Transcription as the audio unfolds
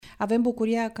Avem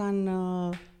bucuria ca în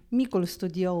micul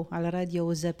studio al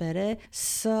Radio ZPR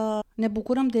să ne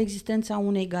bucurăm de existența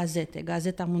unei gazete,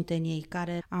 Gazeta Munteniei,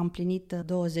 care a împlinit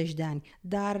 20 de ani.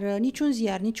 Dar niciun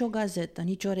ziar, nicio gazetă,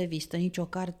 nicio revistă, nicio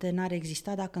carte n-ar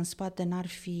exista dacă în spate n-ar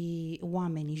fi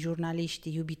oamenii,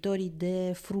 jurnaliștii, iubitorii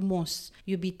de frumos,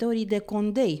 iubitorii de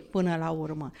condei până la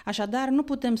urmă. Așadar, nu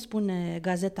putem spune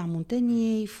Gazeta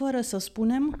Munteniei fără să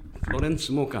spunem Florenţ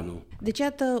Mocanu. Deci,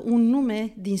 iată un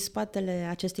nume din spatele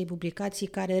acestei publicații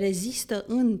care rezistă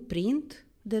în print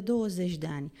de 20 de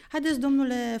ani. Haideți,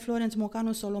 domnule Florenţ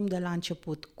Mocanu, să o luăm de la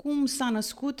început. Cum s-a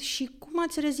născut și cum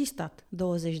ați rezistat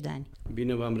 20 de ani?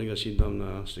 Bine v-am regăsit,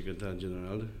 doamna secretar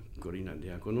general Corina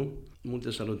Diaconu.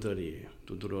 Multe salutări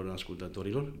tuturor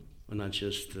ascultătorilor în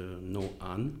acest nou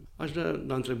an. Aș vrea,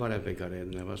 la întrebarea pe care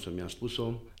dumneavoastră mi-a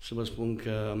spus-o, să vă spun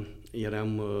că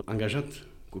eram angajat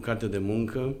cu carte de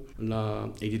muncă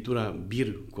la editura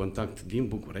Bir Contact din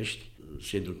București,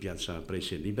 sediul Piața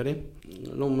Presei Libere.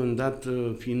 La un moment dat,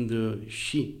 fiind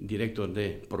și director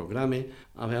de programe,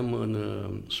 aveam în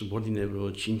subordine vreo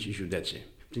 5 județe,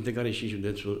 printre care și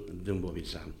județul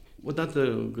Dâmbovița.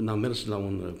 Odată când am mers la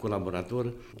un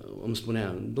colaborator, îmi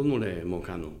spunea: domnule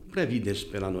Mocanu, prea vii des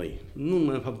pe la noi. Nu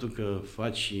numai faptul că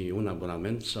faci un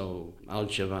abonament sau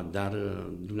altceva, dar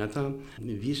dumneata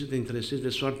vii să te interesezi de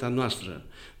soarta noastră.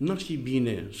 Nu ar fi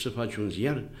bine să faci un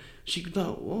ziar? Și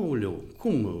da, aoleu,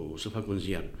 cum să fac un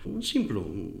ziar? Simplu,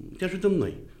 te ajutăm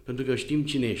noi, pentru că știm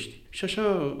cine ești. Și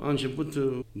așa a început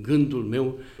gândul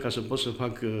meu ca să pot să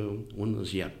fac un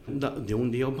ziar. Da, de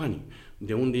unde iau banii?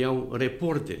 De unde iau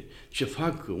reporte? Ce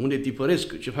fac? Unde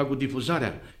tipăresc? Ce fac cu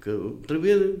difuzarea? Că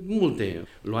trebuie multe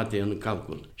luate în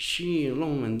calcul. Și la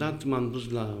un moment dat m-am dus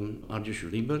la Argeșul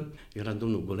Liber, era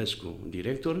domnul Golescu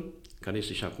director, care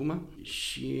este și acum,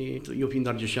 și eu fiind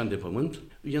argeșean de pământ,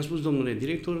 i-am spus: domnule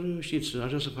director, știți, aș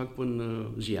vrea să fac un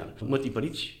ziar. Mă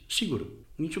tipăriți? Sigur,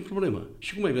 nicio problemă.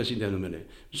 Și cum ai găsit de numele?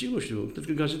 Zic, nu știu, cred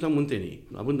că Gazeta Munteniei.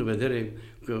 Având în vedere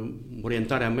că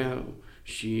orientarea mea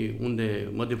și unde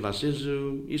mă deplasez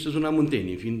este zona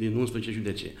Munteniei, fiind din 11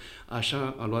 județe.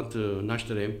 Așa a luat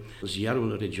naștere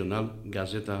ziarul regional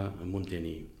Gazeta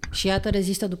Munteniei. Și iată,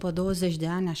 rezistă după 20 de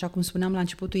ani, așa cum spuneam la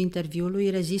începutul interviului,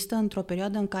 rezistă într-o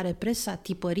perioadă în care presa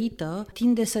tipărită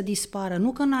tinde să dispară.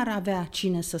 Nu că n-ar avea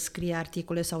cine să scrie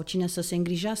articole sau cine să se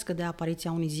îngrijească de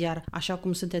apariția unui ziar, așa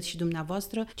cum sunteți și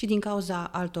dumneavoastră, ci din cauza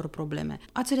altor probleme.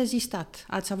 Ați rezistat,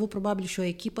 ați avut probabil și o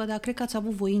echipă, dar cred că ați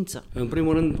avut voință. În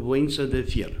primul rând, voință de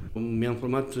fier. Mi-am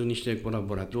format niște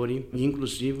colaboratori,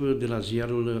 inclusiv de la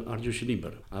ziarul Argeșul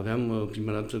Liber. Aveam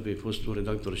prima dată pe fostul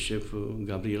redactor șef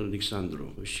Gabriel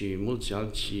Alexandru și mulți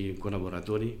alți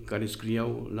colaboratori care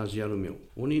scriau la ziarul meu.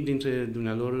 Unii dintre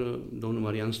dumnealor, domnul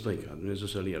Marian Stoica, Dumnezeu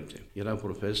să-l ierte, era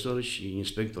profesor și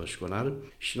inspector școlar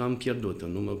și l-am pierdut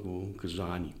în urmă cu câțiva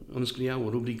ani. Îmi scria o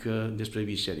rubrică despre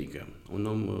biserică, un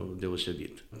om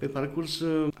deosebit. Pe parcurs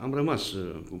am rămas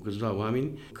cu câțiva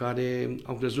oameni care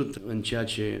au crezut în ceea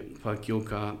ce fac eu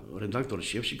ca redactor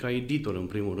șef și ca editor, în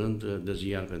primul rând, de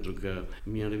ziar, pentru că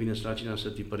mie îmi revine sarcina să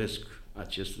tipăresc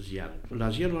acest ziar. La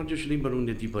ziarul Argeșul Liber,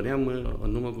 unde tipăream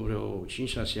în urmă cu vreo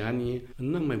 5-6 ani,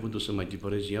 n-am mai putut să mai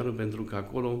tipăresc ziarul, pentru că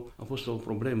acolo a fost o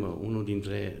problemă. Unul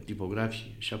dintre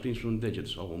tipografi și-a prins un deget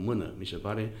sau o mână, mi se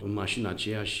pare, în mașina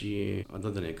aceea și a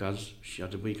dat de necaz și a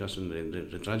trebuit ca să ne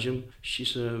retragem și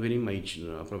să venim aici,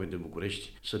 aproape de București,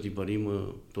 să tipărim.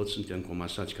 Toți suntem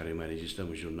comasați care mai rezistăm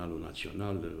în Jurnalul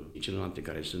Național, celelalte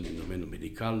care sunt din domeniul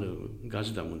medical,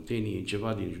 Gazeta Munteniei,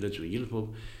 ceva din județul Ilfov,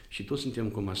 și toți suntem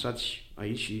comasați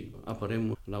aici și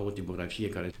apărăm la o tipografie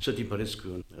care să tipăresc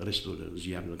restul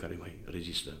ziarelor care mai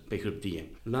rezistă pe hârtie.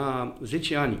 La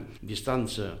 10 ani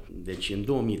distanță, deci în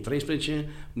 2013,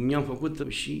 mi-am făcut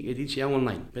și ediția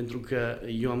online, pentru că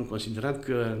eu am considerat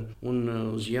că un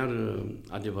ziar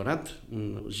adevărat,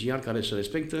 un ziar care se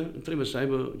respectă, trebuie să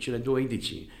aibă cele două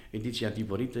ediții, ediția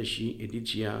tipărită și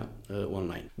ediția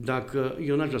online. Dacă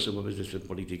eu n-aș vrea să vorbesc despre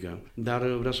politică, dar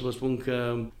vreau să vă spun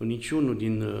că niciunul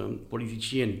din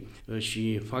politicieni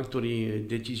și factorii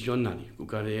decizionali cu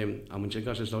care am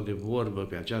încercat să stau de vorbă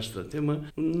pe această temă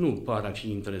nu par a fi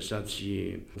interesați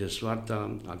de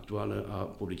soarta actuală a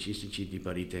publicisticii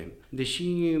tipărite. Deși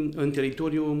în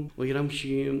teritoriu eram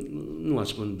și, nu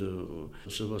ascund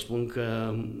să vă spun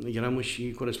că eram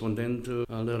și corespondent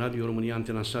al Radio România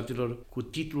Antena Satelor cu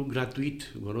titlu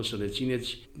gratuit, vă rog să le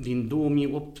țineți, din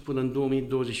 2008 până în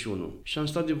 2021. Și am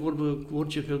stat de vorbă cu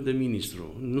orice fel de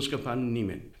ministru, nu scăpa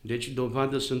nimeni. Deci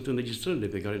dovadă sunt înregistrările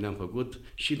pe care le-am făcut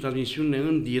și transmisiunile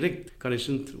în direct, care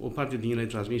sunt o parte din ele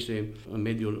transmise în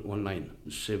mediul online.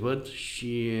 Se văd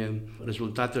și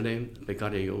rezultatele pe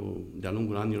care eu de-a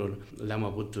lungul anilor le-am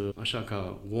avut așa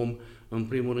ca om în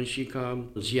primul rând și ca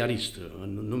ziarist,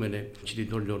 în numele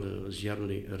cititorilor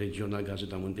ziarului regional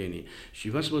Gazeta Munteniei. Și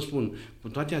vreau să vă spun, cu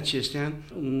toate acestea,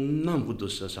 n-am putut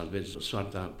să salvez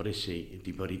soarta presei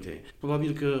tipărite.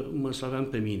 Probabil că mă salveam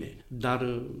pe mine,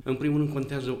 dar în primul rând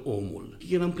contează omul.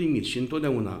 El am primit și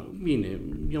întotdeauna, bine,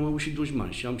 eu am avut și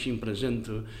dușmani și am și în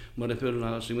prezent, mă refer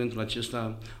la segmentul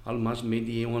acesta al mass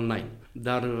mediei online.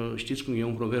 Dar știți cum e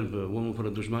un proverb, omul fără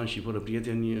dușmani și fără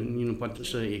prieteni nu poate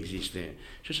să existe.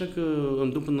 Și așa că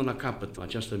îmi duc până la capăt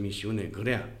această misiune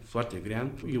grea, foarte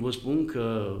grea. Eu vă spun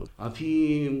că a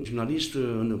fi jurnalist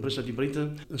în presa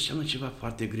tipărită înseamnă ceva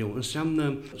foarte greu,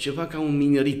 înseamnă ceva ca un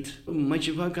minerit, mai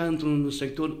ceva ca într-un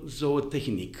sector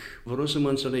zootehnic. Vă rog să mă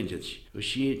înțelegeți.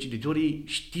 Și cititorii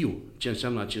știu ce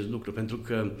înseamnă acest lucru, pentru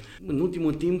că în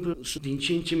ultimul timp sunt din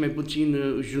ce în ce mai puțini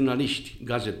jurnaliști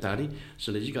gazetari,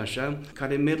 să le zic așa,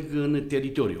 care merg în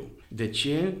teritoriu. De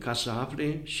ce? Ca să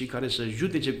afle și care să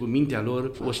judece cu mintea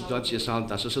lor o situație sau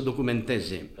alta, să se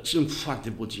documenteze. Sunt foarte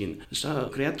puțini. S-a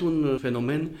creat un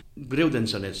fenomen greu de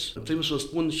înțeles. Trebuie să o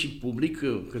spun și public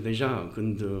că deja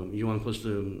când eu am fost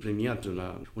premiat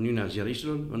la Uniunea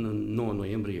Ziariștilor, în 9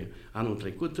 noiembrie anul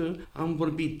trecut, am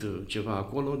vorbit ceva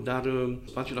acolo, dar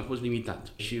spațiul a fost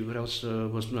limitat. Și vreau să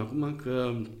vă spun acum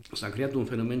că s-a creat un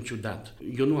fenomen ciudat.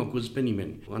 Eu nu acuz pe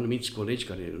nimeni. Anumiți colegi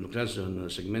care lucrează în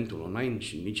segmentul online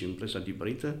și nici în presa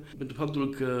tipărită, pentru faptul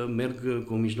că merg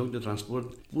cu un mijloc de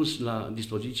transport pus la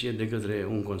dispoziție de către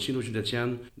un consiliu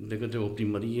județean, de către o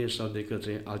primărie sau de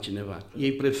către altcineva.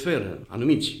 Ei preferă,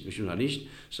 anumiți jurnaliști,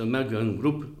 să meargă în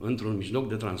grup, într-un mijloc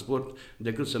de transport,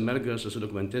 decât să meargă să se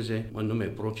documenteze în nume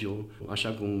propriu, așa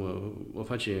cum o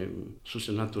face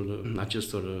susținatul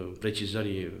acestor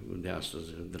precizări de astăzi,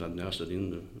 de la dumneavoastră,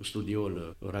 din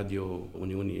studioul Radio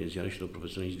Uniunii Ziariștilor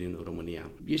Profesioniști din România.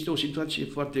 Este o situație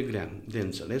foarte grea de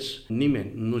înțeles.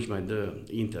 Nimeni nu-și mai dă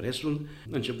interesul,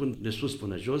 începând de sus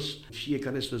până jos,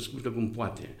 fiecare se descurcă cum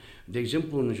poate. De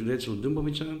exemplu, în județul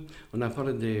Dâmbovița, în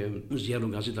afară de ziarul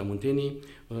Gazeta Munteniei,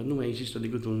 nu mai există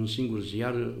decât un singur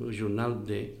ziar, jurnal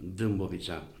de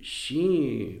Dâmbovița. Și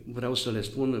vreau să le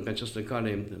spun pe această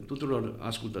cale tuturor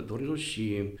ascultătorilor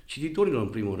și cititorilor, în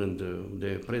primul rând,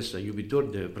 de presă,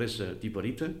 iubitori de presă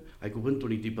tipărită, ai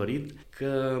cuvântului tipărit,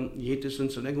 că ei trebuie să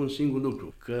înțeleagă un singur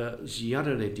lucru, că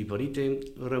ziarele tipărite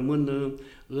rămân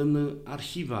în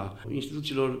arhiva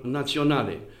instituțiilor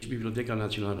naționale, Biblioteca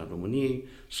Națională a României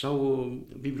sau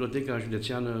Biblioteca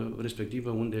Județeană respectivă,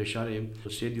 unde își are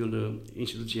sediul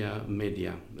instituția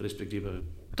media respectivă.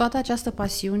 Toată această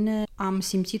pasiune am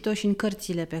simțit-o și în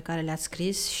cărțile pe care le-ați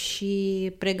scris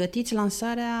și pregătiți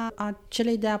lansarea a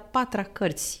celei de-a 4-a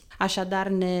cărți. Așadar,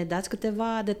 ne dați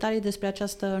câteva detalii despre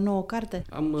această nouă carte?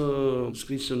 Am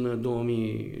scris în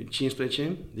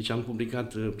 2015, deci am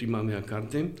publicat prima mea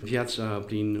carte, Viața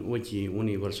prin ochii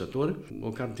unui vărsător, o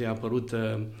carte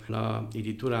apărută la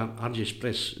editura Argeș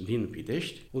Press din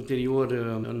Pitești. Ulterior,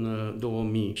 în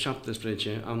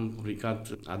 2017, am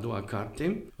publicat a doua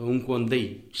carte, Un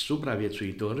condei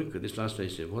supraviețuitor, că despre asta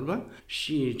este vorba,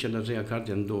 și cea de-a treia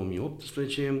carte în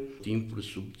 2018, Timpul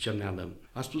sub cerneală.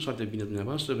 A spus foarte bine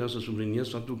dumneavoastră, vreau să subliniez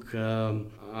faptul că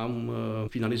am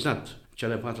finalizat cea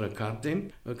de-a 4-a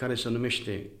carte, care se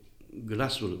numește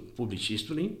Glasul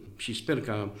publicistului și sper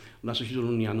ca la sfârșitul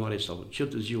lunii ianuarie sau cel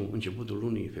târziu începutul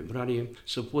lunii februarie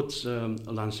să pot să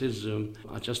lansez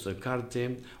această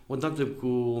carte odată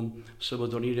cu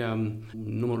sărbătorirea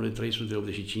numărului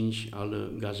 385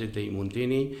 al Gazetei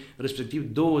Munteniei, respectiv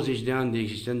 20 de ani de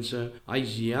existență ai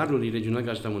Ziarului regional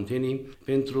Gazeta Munteniei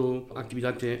pentru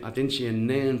activitate, atenție,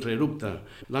 neîntreruptă.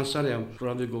 Lansarea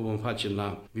probabil că o vom face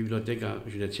la Biblioteca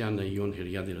Județeană Ion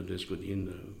Heliade Rădescu din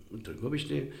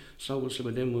Târgoviște sau să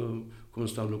vedem cum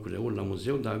stau lucrurile, ori la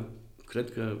muzeu, dar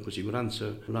cred că cu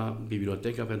siguranță la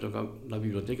bibliotecă,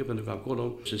 pentru că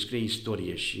acolo se scrie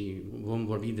istorie și vom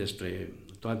vorbi despre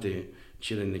toate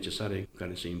cele necesare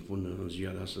care se impun în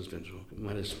ziua de astăzi pentru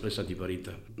mai ales presa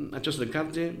tipărită. Această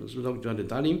carte, să vă dau câteva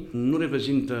detalii, nu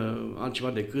reprezintă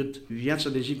altceva decât viața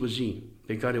de zi cu zi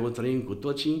pe care o trăim cu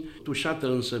toții,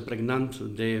 tușată însă pregnant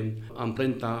de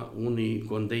amprenta unui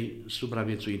condei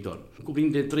supraviețuitor.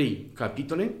 Cuprinde 3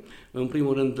 capitole. În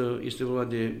primul rând este vorba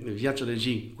de viața de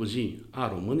zi cu zi a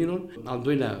românilor. Al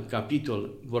doilea capitol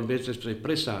vorbește despre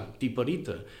presa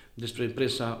tipărită, despre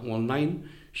presa online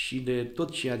și de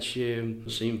tot ceea ce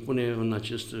se impune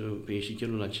pe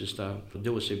eșichierul acesta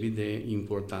deosebit de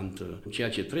important. Ceea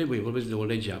ce trebuie, vorbesc de o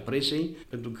lege a presei,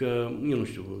 pentru că, eu nu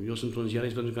știu, eu sunt un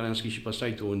ziarist pentru care am scris și pe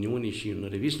site-ul Uniunii și în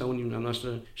revista Uniunea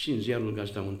noastră și în ziarul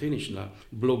Gazeta Munteniei și la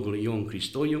blogul Ion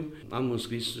Cristoiu. Am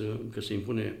scris că se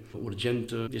impune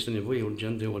urgent, este nevoie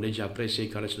urgent de o lege a presei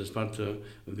care să despartă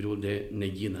grâul de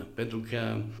neghină. Pentru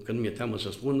că nu mi-e teamă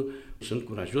să spun, Sunt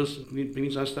curajos în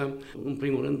privința asta. În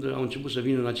primul rând au început să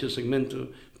vină în acest segment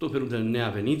tot felul de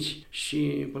neaveniți și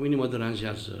pe mine mă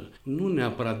deranjează. Nu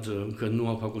neapărat că nu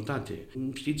au facultate.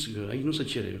 Știți că aici nu se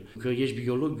cere că ești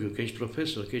biolog, că ești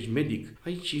profesor, că ești medic.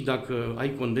 Aici dacă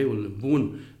ai condeiul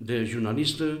bun de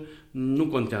jurnalist, nu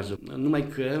contează. Numai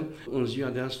că în ziua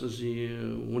de astăzi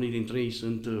unii dintre ei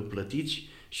sunt plătiți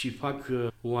și fac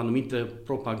o anumită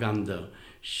propagandă.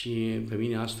 Și pe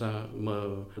mine asta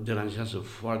mă deranjează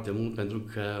foarte mult pentru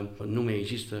că nu mai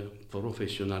există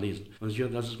profesionalism. În ziua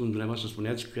de astăzi, cum dumneavoastră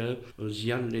spuneați, că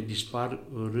ziarele dispar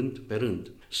rând pe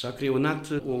rând. S-a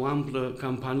creionat o amplă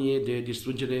campanie de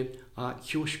distrugere a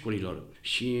chioșcurilor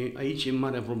și aici e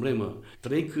marea problemă.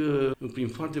 Trec prin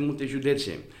foarte multe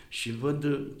județe și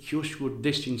văd chioșcuri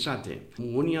desfințate.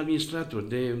 Unii administratori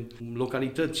de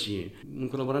localități, în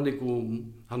colaborare cu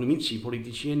anumiții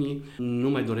politicieni, nu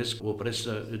mai doresc o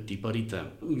presă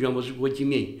tipărită. Eu am văzut cu ochii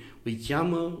mei. Îi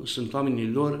cheamă, sunt oamenii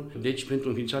lor, deci pentru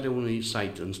înființarea unui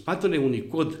site. În spatele unui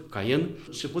cod Cayenne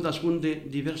se pot ascunde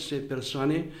diverse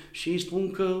persoane și îi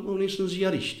spun că unii sunt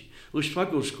ziariști. Își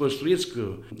construiesc,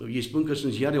 îi spun că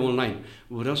sunt ziare online.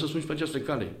 Vreau să spun și pe această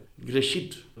cale.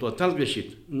 Greșit, total greșit.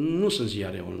 Nu sunt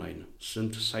ziare online,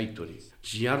 sunt site-uri.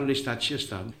 Ziarul este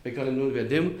acesta pe care noi îl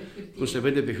vedem, cum se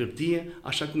vede pe hârtie,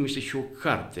 așa cum este și o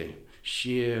carte.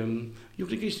 Și eu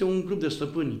cred că este un grup de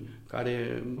stăpâni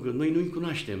care noi nu-i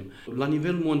cunoaștem, la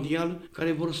nivel mondial,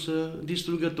 care vor să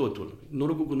distrugă totul.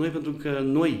 Norocul cu noi, pentru că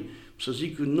noi, să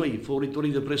zic noi,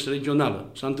 favoritorii de presă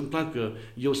regională. S-a întâmplat că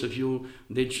eu să fiu,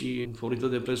 deci, favoritor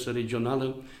de presă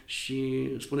regională și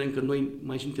spunem că noi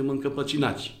mai suntem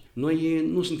încăpățânați. Noi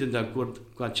nu suntem de acord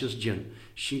cu acest gen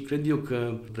și cred eu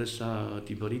că presa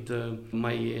tipărită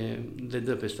mai le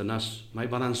dă peste nas, mai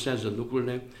balansează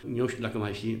lucrurile. Eu știu dacă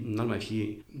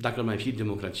ar mai fi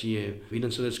democrație.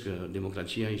 Bineînțeles că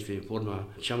democrația este forma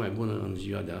cea mai bună în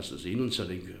ziua de astăzi. Ei nu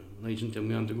înțeleg.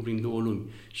 Noi am trecut prin două lumi,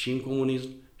 și în comunism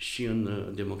și în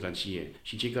democrație.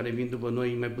 Și cei care vin după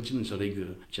noi mai puțin înțeleg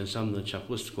ce înseamnă ce a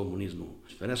fost comunismul.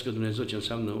 Ferească Dumnezeu ce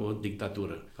înseamnă o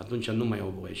dictatură. Atunci nu mai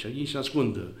au voie. Și ei se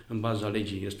ascund în baza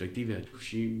legii respective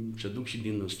și se duc și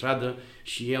din stradă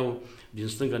și iau din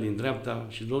stânga, din dreapta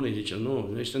și domnule zice, nu,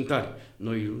 noi suntem tari.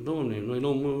 Noi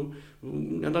luăm,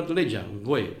 ne-a dat legea,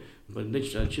 voie. Deci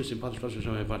 544 și așa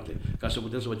mai departe, ca să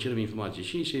putem să vă cerem informații.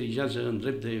 Și se erigează în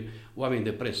drept de oameni de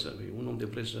presă. Un om de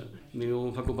presă,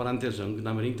 eu fac o paranteză, când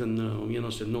am venit în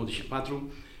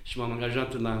 1994 și m-am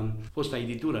angajat la fosta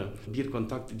editură Bir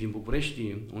Contact din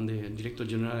București, unde director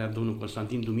general era domnul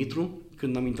Constantin Dumitru.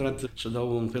 Când am intrat să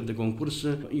dau un fel de concurs,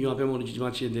 eu aveam o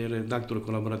legitimație de redactor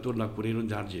colaborator la Curierul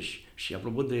de Argeș. Și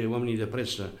apropo de oamenii de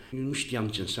presă, eu nu știam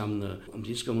ce înseamnă, am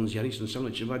zis că un ziarist înseamnă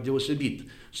ceva deosebit,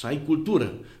 să ai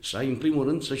cultură, să ai în primul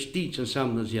rând să știi ce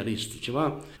înseamnă ziarist,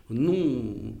 ceva, nu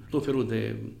tot felul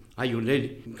de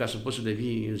aiuleli ca să poți să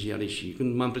devii ziarist. Și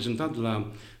când m-am prezentat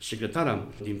la secretara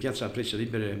din Piața Presei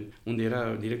Libere, unde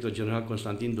era director general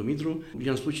Constantin Dumitru,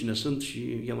 i-am spus cine sunt și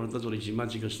i-am arătat o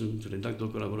legitimație că sunt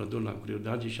redactor colaborator la Curierul de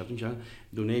Argeș și atunci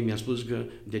dumneavoastră mi-a spus că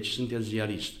deci sunteți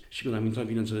ziarist. Și când am intrat,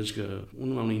 bineînțeles că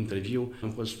unui interviu am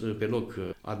fost pe loc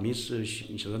admis și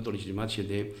mi s-a dat o legitimație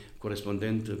de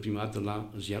corespondent prima dată la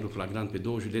Ziarul Flagrant pe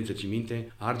două județe, țin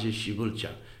minte, Argeș și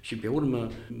Vâlcea. Și pe urmă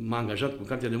m-a angajat cu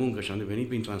cartea de muncă și am devenit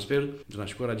prin transfer de la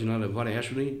Școala Regională Valea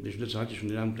Iașului, de județul Argeș,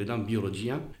 unde predam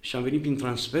biologia, și am venit prin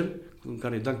transfer ca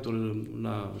redactor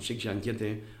la secția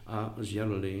anchete a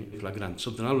Ziarului Flagrant,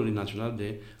 Săptămânalului Național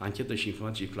de Anchetă și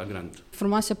Informații Flagrant.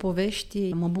 Frumoase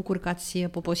povești, mă bucur că ați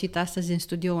poposit astăzi în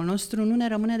studioul nostru. Nu ne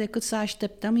rămâne decât să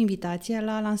așteptăm invitația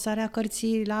la lansarea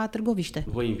cărții la Târgoviște.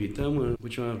 Vă invităm cu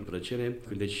cea mai mare plăcere,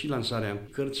 deci și lansarea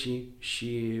cărții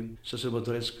și să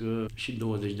sărbătoresc și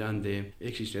 20 de ani de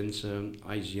existență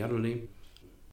ai Ziarului.